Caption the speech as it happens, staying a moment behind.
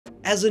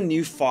As a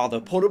new father,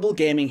 portable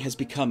gaming has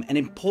become an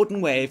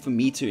important way for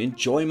me to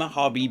enjoy my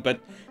hobby but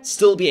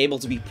still be able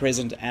to be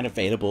present and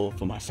available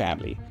for my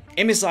family.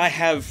 MSI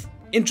have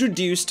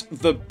introduced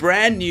the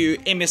brand new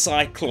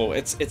MSI Claw.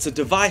 It's a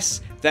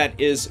device that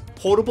is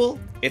portable,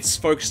 it's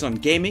focused on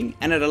gaming,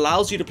 and it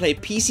allows you to play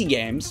PC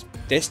games,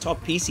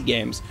 desktop PC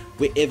games,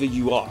 wherever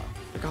you are.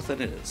 Look how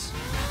thin it is.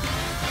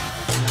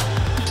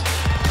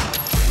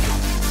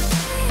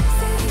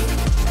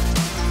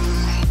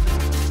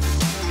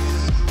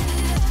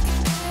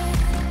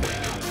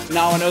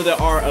 Now, I know there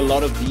are a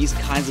lot of these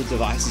kinds of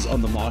devices on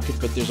the market,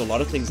 but there's a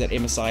lot of things that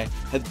MSI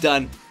have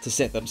done to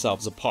set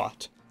themselves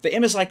apart. The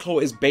MSI Claw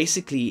is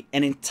basically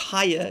an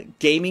entire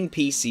gaming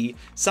PC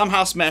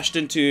somehow smashed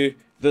into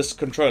this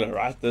controller,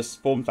 right? This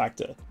form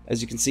factor. As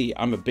you can see,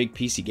 I'm a big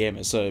PC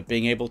gamer, so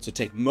being able to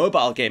take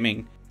mobile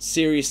gaming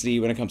seriously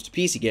when it comes to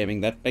PC gaming,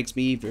 that makes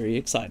me very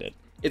excited.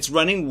 It's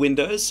running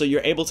Windows, so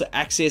you're able to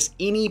access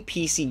any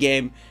PC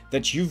game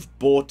that you've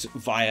bought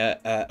via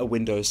a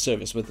Windows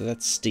service, whether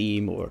that's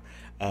Steam or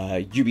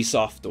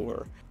Ubisoft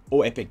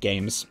or Epic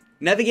Games.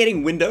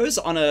 Navigating Windows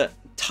on a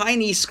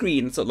tiny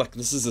screen, so like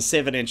this is a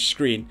 7-inch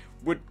screen,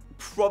 would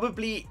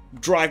probably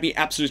drive me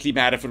absolutely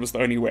mad if it was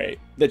the only way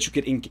that you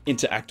could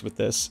interact with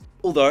this.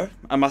 Although,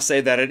 I must say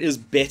that it is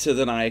better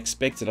than I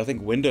expected. I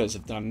think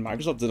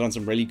Microsoft have done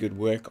some really good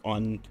work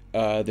on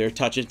their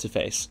touch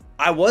interface.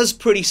 I was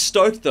pretty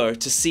stoked though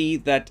to see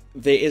that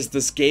there is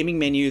this gaming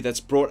menu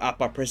that's brought up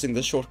by pressing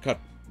the shortcut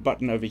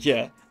button over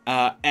here.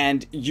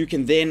 And you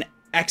can then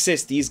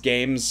access these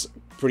games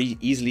pretty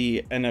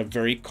easily in a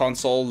very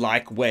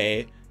console-like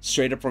way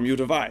straight up from your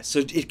device. So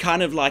it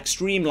kind of like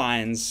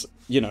streamlines,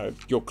 you know,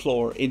 your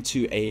Claw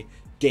into a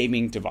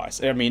gaming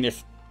device. I mean,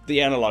 if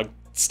the analog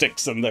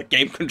sticks and the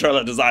game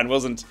controller design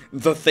wasn't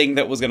the thing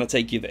that was going to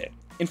take you there.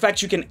 In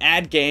fact, you can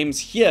add games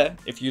here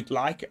if you'd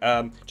like,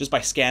 just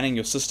by scanning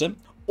your system,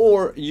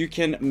 or you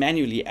can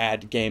manually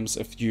add games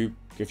if you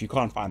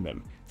can't find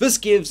them. This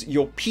gives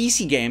your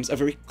PC games a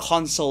very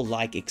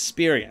console-like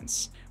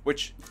experience,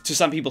 which to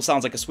some people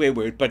sounds like a swear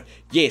word, but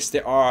yes,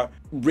 there are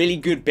really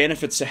good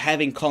benefits to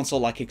having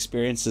console-like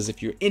experiences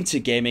if you're into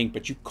gaming,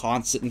 but you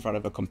can't sit in front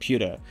of a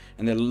computer.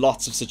 And there are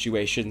lots of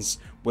situations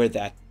where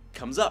that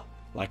comes up.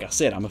 Like I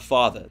said, I'm a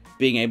father.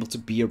 Being able to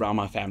be around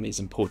my family is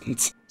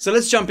important. So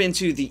let's jump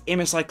into the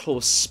MSI Claw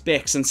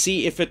specs and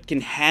see if it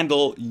can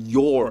handle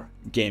your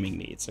gaming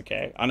needs,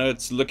 okay? I know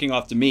it's looking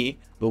after me,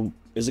 but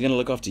is it going to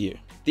look after you?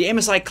 The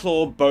MSI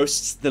Claw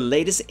boasts the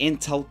latest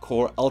Intel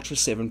Core Ultra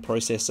 7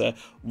 processor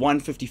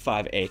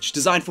 155H,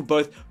 designed for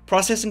both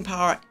processing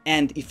power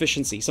and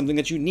efficiency, something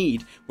that you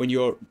need when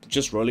you're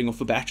just rolling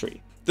off a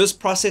battery. This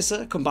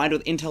processor, combined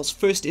with Intel's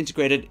first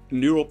integrated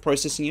neural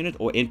processing unit,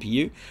 or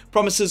NPU,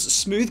 promises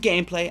smooth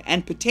gameplay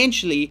and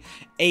potentially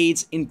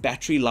aids in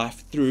battery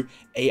life through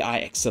AI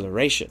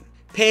acceleration.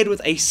 Paired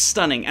with a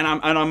stunning, and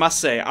I must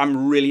say,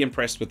 I'm really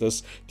impressed with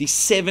this, the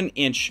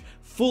 7-inch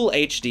Full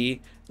HD,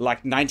 like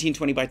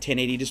 1920 by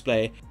 1080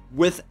 display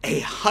with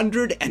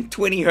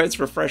 120 Hz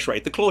refresh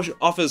rate. The Claw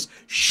offers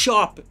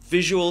sharp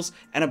visuals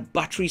and a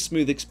buttery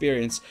smooth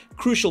experience,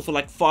 crucial for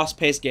like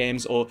fast-paced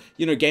games or,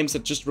 you know, games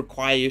that just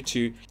require you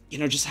to, you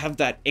know, just have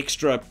that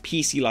extra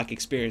PC-like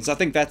experience. I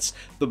think that's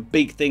the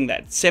big thing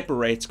that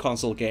separates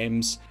console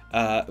games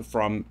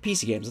from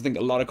PC games. I think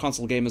a lot of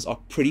console gamers are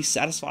pretty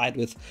satisfied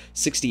with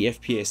 60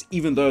 FPS,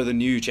 even though the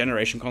new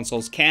generation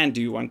consoles can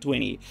do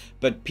 120.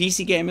 But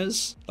PC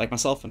gamers, like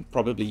myself and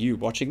probably you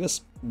watching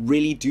this,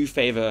 really do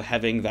favor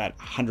having that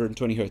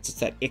 120 Hz. It's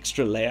that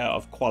extra layer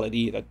of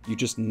quality that you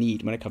just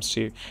need when it comes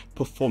to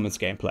performance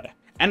gameplay.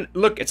 And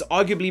look, it's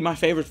arguably my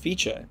favorite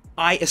feature.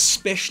 I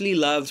especially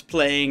loved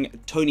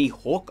playing Tony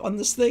Hawk on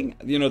this thing,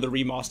 you know, the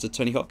remastered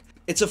Tony Hawk.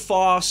 It's a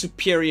far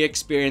superior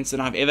experience than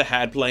I've ever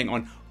had playing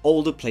on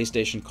older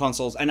PlayStation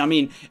consoles. And I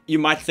mean, you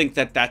might think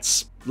that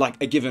that's like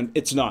a given.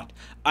 It's not.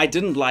 I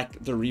didn't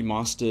like the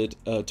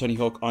remastered Tony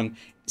Hawk on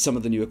some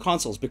of the newer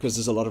consoles because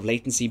there's a lot of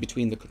latency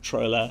between the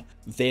controller,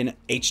 then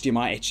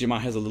HDMI. HDMI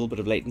has a little bit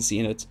of latency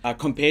in it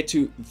compared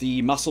to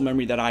the muscle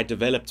memory that I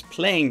developed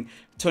playing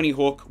Tony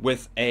Hawk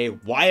with a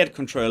wired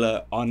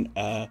controller on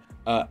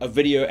a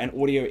video and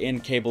audio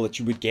in cable that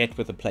you would get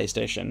with a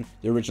PlayStation,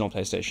 the original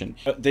PlayStation.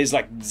 There's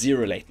like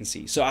zero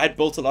latency. So I had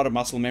built a lot of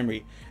muscle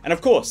memory. And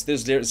of course,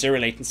 there's zero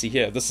latency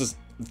here. This is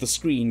the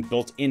screen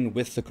built in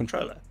with the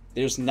controller.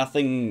 There's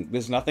nothing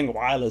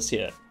wireless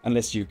here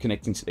unless you're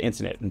connecting to the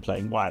internet and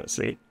playing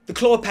wirelessly. The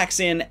Claw packs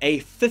in a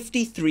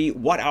 53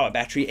 watt-hour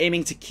battery,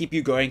 aiming to keep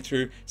you going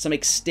through some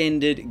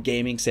extended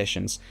gaming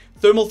sessions.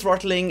 Thermal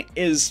throttling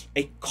is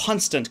a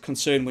constant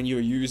concern when you're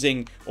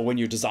using or when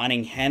you're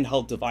designing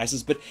handheld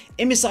devices, but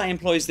MSI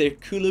employs their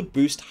Cooler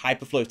Boost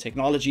Hyperflow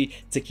technology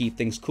to keep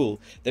things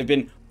cool. They've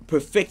been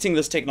perfecting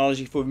this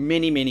technology for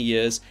many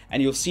years,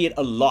 and you'll see it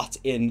a lot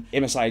in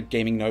MSI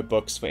gaming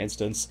notebooks, for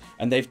instance,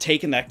 and they've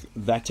taken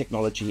that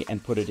technology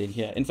and put it in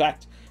here. In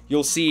fact,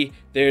 you'll see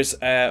there's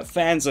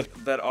fans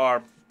that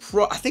are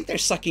I think they're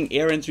sucking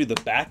air in through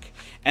the back,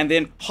 and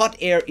then hot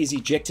air is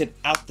ejected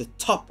out the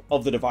top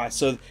of the device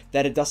so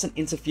that it doesn't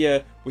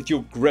interfere with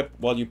your grip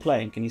while you're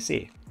playing. Can you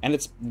see? and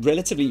it's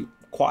relatively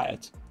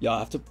quiet. Yeah, I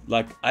have to,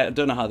 like, I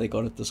don't know how they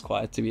got it this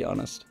quiet, to be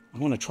honest. I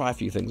want to try a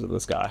few things with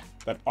this guy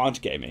that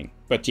aren't gaming,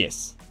 but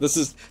yes, this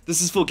is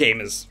for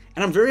gamers.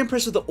 And I'm very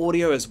impressed with the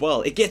audio as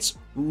well. It gets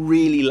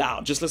really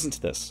loud. Just listen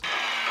to this.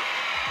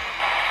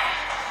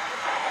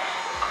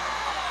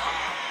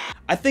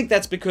 I think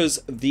that's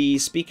because the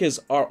speakers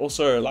are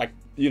also, like,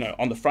 you know,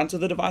 on the front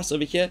of the device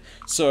over here.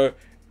 So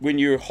when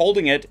you're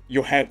holding it,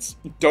 your hands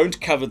don't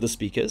cover the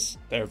speakers.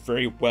 They're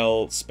very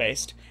well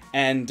spaced.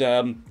 And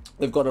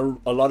they've got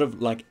a lot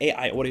of like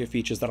AI audio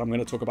features that I'm going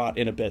to talk about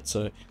in a bit.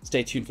 So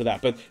stay tuned for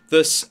that. But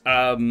this,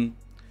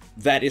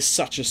 that is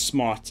such a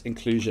smart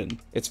inclusion.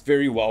 It's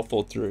very well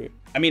thought through.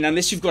 I mean,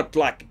 unless you've got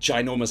like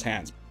ginormous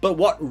hands. But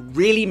what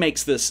really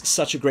makes this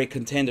such a great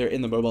contender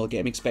in the mobile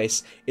gaming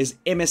space is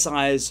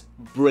MSI's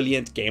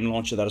brilliant game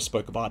launcher that I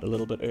spoke about a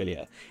little bit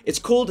earlier. It's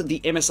called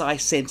the MSI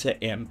Center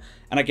M,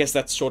 and I guess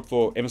that's short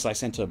for MSI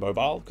Center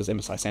Mobile, because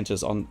MSI Center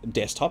is on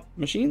desktop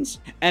machines.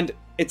 And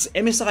it's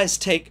MSI's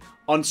take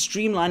on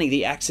streamlining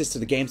the access to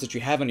the games that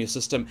you have on your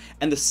system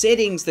and the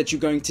settings that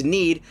you're going to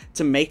need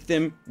to make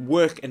them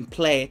work and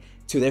play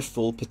to their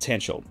full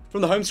potential.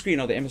 From the home screen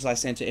of the MSI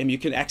Center M, you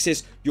can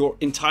access your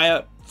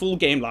entire full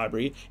game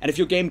library, and if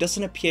your game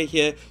doesn't appear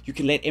here, you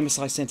can let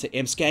MSI Center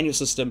M scan your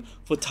system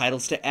for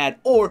titles to add,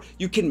 or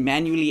you can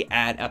manually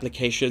add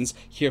applications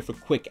here for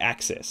quick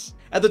access.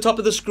 At the top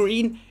of the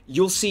screen,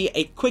 you'll see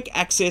a quick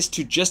access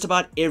to just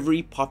about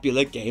every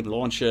popular game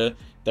launcher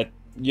that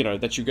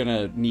you're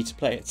gonna need to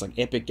play. It's like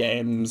Epic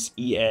Games,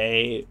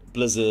 EA,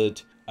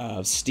 Blizzard,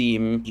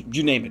 Steam,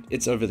 you name it,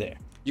 it's over there.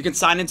 You can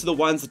sign into the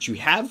ones that you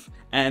have,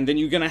 and then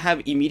you're going to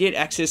have immediate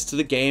access to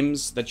the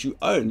games that you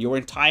own, your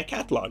entire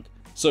catalog.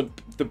 So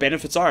the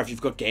benefits are, if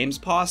you've got Games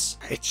Pass,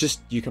 it's just,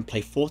 you can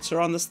play Forza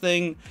on this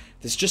thing.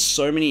 There's just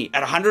so many,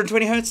 at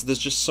 120 Hertz, there's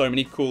just so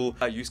many cool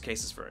use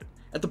cases for it.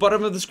 At the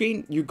bottom of the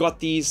screen, you've got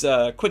these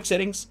quick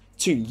settings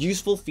to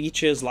useful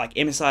features like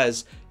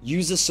MSI's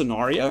user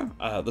scenario,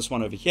 this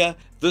one over here.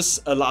 This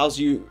allows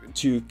you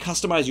to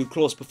customize your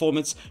Claw's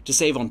performance to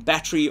save on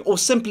battery, or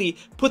simply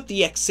put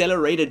the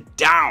accelerator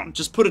down.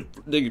 Just put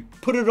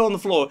it on the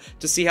floor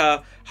to see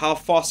how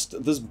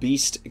fast this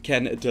beast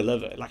can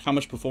deliver. Like, how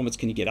much performance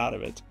can you get out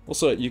of it?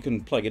 Also, you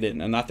can plug it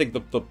in, and I think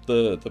the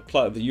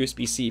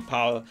USB-C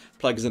power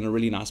plug is in a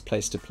really nice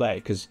place to play,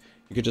 because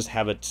you could just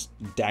have it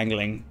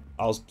dangling.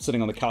 I was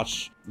sitting on the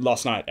couch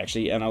last night,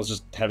 actually, and I was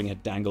just having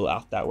it dangle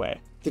out that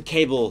way. The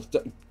cable,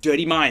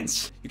 dirty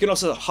minds. You can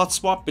also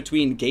hotspot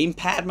between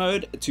gamepad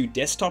mode to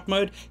desktop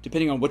mode,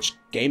 depending on which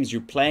games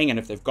you're playing and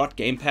if they've got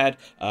gamepad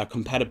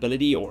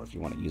compatibility, or if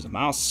you want to use a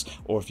mouse,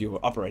 or if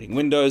you're operating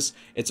Windows.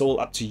 It's all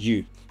up to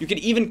you. You can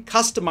even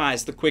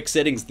customize the quick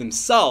settings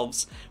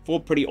themselves for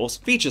pretty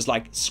awesome features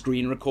like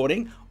screen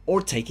recording, or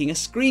taking a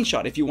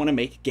screenshot if you want to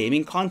make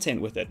gaming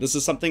content with it. This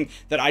is something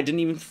that I didn't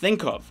even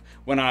think of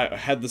when I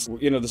had this,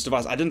 this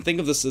device. I didn't think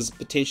of this as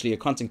potentially a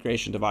content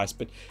creation device,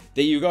 but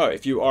there you go.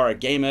 If you are a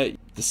gamer,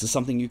 this is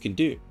something you can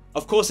do.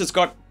 Of course, it's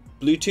got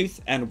Bluetooth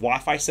and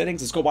Wi-Fi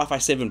settings. It's got Wi-Fi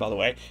 7, by the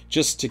way,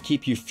 just to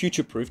keep you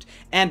future-proofed.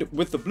 And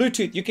with the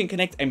Bluetooth, you can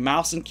connect a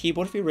mouse and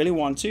keyboard if you really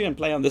want to and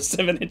play on the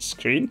 7-inch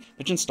screen.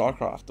 Imagine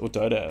StarCraft or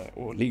Dota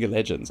or League of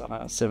Legends on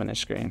a 7-inch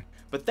screen.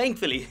 But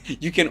thankfully,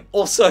 you can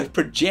also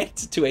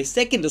project to a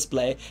second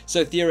display.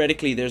 So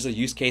theoretically, there's a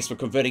use case for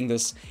converting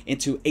this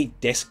into a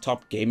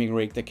desktop gaming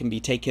rig that can be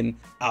taken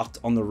out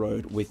on the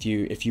road with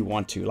you if you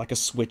want to, like a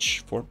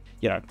Switch for,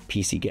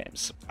 PC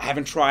games. I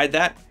haven't tried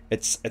that.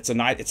 It's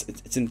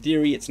in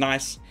theory, it's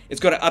nice. It's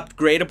got an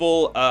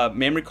upgradable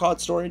memory card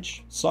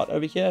storage slot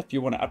over here if you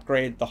want to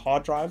upgrade the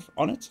hard drive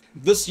on it.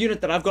 This unit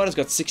that I've got has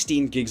got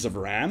 16 gigs of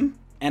RAM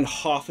and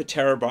 0.5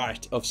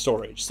 terabyte of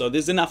storage. So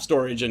there's enough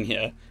storage in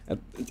here.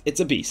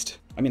 It's a beast.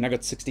 I mean, I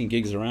got 16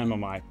 gigs of RAM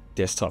on my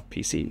desktop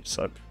PC,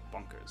 so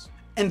bonkers.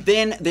 And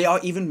then there are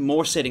even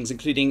more settings,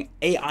 including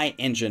AI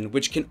Engine,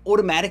 which can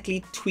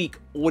automatically tweak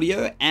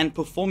audio and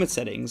performance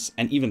settings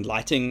and even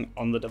lighting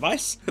on the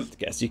device,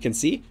 as you can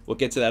see. We'll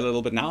get to that a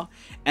little bit now.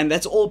 And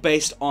that's all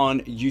based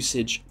on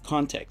usage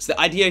context. The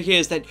idea here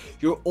is that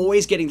you're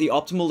always getting the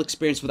optimal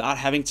experience without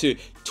having to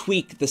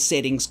tweak the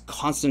settings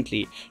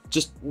constantly,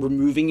 just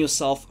removing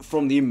yourself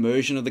from the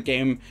immersion of the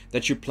game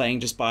that you're playing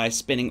just by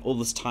spending all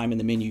this time in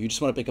the menu. You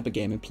just want to pick up a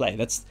game and play.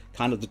 That's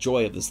kind of the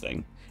joy of this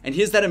thing. And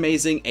here's that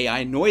amazing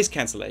AI noise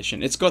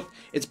cancellation. It's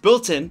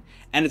built in,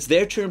 and it's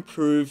there to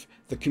improve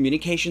the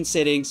communication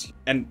settings.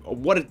 And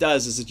what it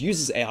does is it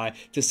uses AI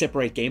to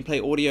separate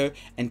gameplay audio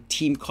and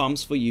team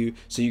comms for you,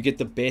 so you get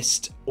the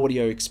best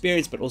audio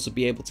experience, but also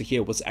be able to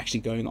hear what's actually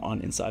going on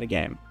inside a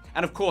game.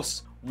 And of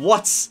course,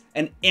 what's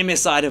an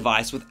MSI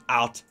device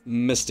without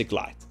Mystic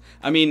Light?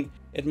 I mean,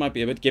 it might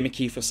be a bit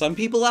gimmicky for some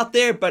people out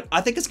there, but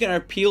I think it's going to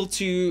appeal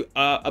to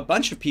a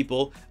bunch of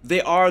people.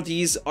 There are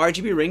these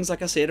RGB rings,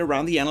 like I said,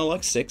 around the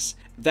analog sticks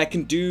that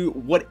can do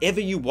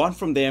whatever you want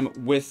from them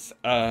with,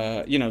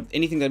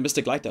 anything that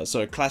Mystic Light does.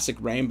 So classic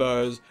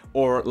rainbows,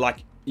 or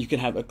like you can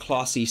have a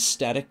classy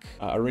static.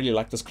 I really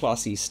like this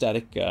classy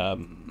static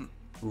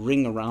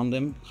ring around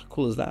them. How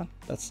cool is that?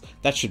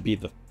 That should be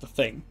the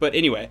thing. But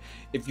anyway,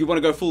 if you want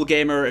to go full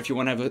gamer, if you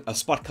want to have a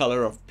spot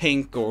color of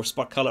pink or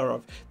spot color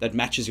of that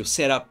matches your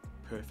setup,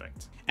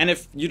 perfect. And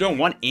if you don't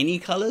want any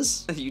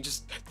colors, you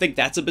just think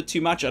that's a bit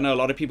too much, I know a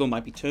lot of people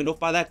might be turned off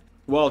by that,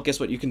 well, guess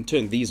what, you can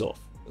turn these off.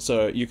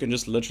 So you can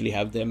just literally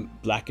have them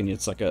black and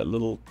it's like a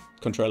little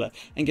controller.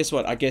 And guess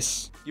what, I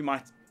guess you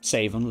might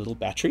save on a little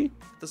battery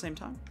at the same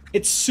time.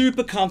 It's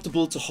super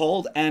comfortable to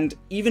hold and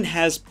even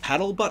has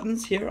paddle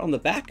buttons here on the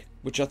back,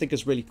 which I think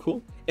is really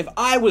cool. If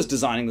I was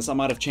designing this, I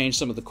might have changed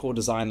some of the core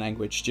design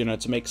language, you know,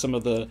 to make some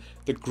of the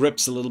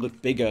grips a little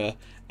bit bigger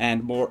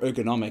and more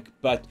ergonomic.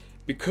 But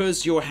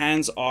because your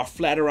hands are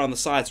flat around the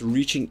sides,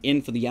 reaching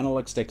in for the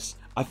analog sticks,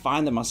 I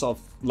find that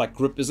myself, like,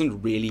 grip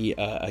isn't really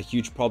a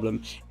huge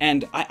problem.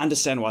 And I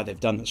understand why they've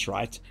done this,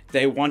 right?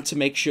 They want to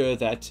make sure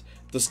that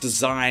this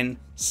design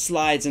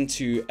slides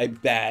into a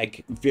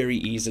bag very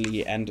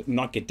easily and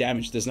not get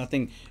damaged. There's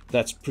nothing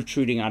that's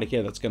protruding out of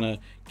here that's gonna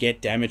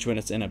get damaged when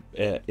it's in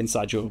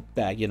inside your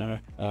bag, you know,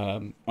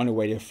 on your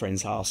way to a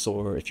friend's house,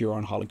 or if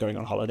you're going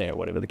on holiday or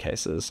whatever the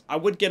case is. I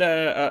would get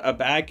a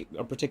bag,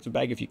 a protective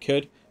bag if you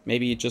could,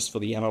 maybe just for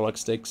the analog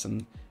sticks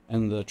and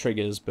the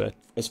triggers, but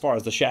as far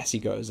as the chassis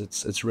goes,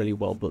 it's really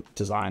well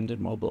designed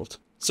and well built.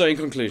 So in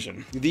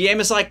conclusion, the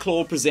MSI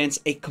Claw presents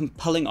a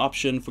compelling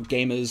option for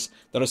gamers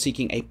that are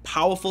seeking a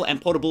powerful and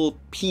portable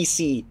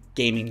PC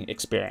gaming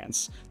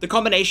experience. The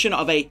combination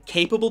of a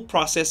capable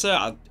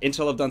processor,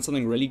 Intel have done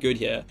something really good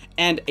here,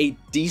 and a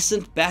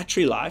decent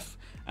battery life,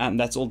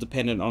 that's all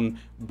dependent on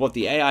what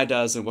the AI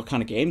does and what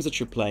kind of games that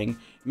you're playing,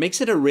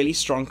 makes it a really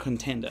strong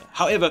contender.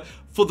 However,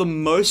 for the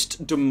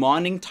most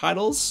demanding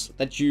titles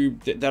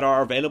that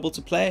are available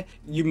to play,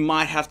 you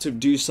might have to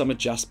do some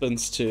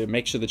adjustments to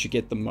make sure that you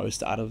get the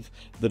most out of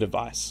the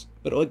device.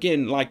 But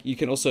again, like, you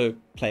can also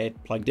play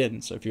it plugged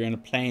in. So if you're in a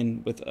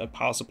plane with a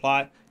power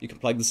supply, you can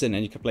plug this in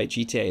and you can play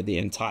GTA the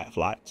entire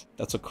flight.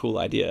 That's a cool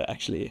idea,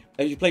 actually.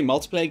 If you play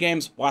multiplayer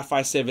games,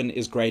 Wi-Fi 7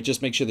 is great.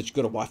 Just make sure that you've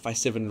got a Wi-Fi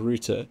 7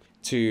 router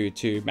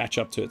to match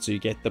up to it so you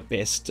get the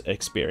best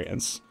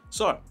experience.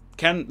 So,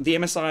 can the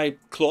MSI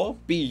Claw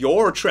be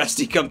your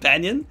trusty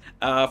companion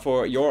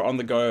for your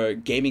on-the-go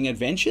gaming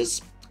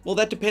adventures? Well,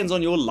 that depends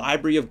on your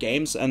library of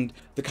games and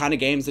the kind of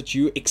games that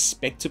you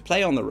expect to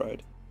play on the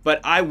road.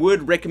 But I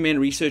would recommend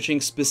researching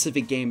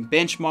specific game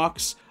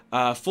benchmarks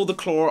for the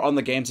Claw on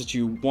the games that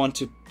you want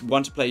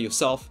to play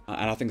yourself,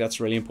 and I think that's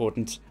really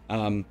important.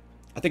 I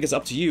think it's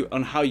up to you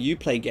on how you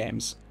play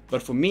games.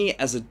 But for me,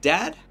 as a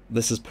dad,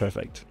 this is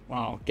perfect.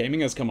 Wow,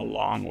 gaming has come a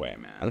long way,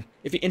 man.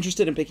 If you're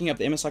interested in picking up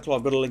the MSI Claw,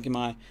 I've got a link in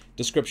my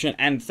description.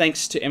 And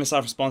thanks to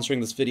MSI for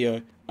sponsoring this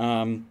video.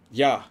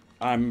 Yeah,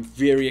 I'm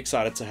very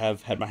excited to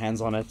have had my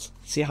hands on it.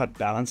 See how it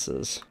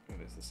balances.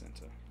 There's the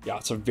center. Yeah,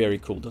 it's a very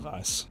cool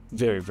device.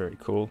 Very, very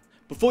cool.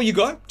 Before you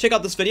go, check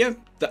out this video.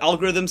 The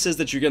algorithm says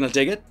that you're gonna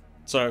dig it.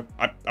 So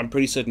I'm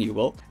pretty certain you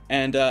will.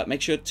 And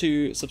make sure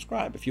to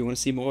subscribe if you want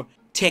to see more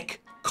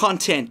tech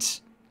content.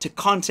 To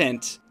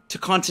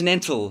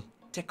continental.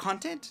 Tech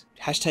content?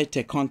 Hashtag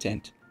tech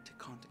content. Tech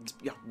content.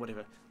 Yeah,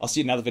 whatever. I'll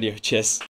see you in another video. Cheers.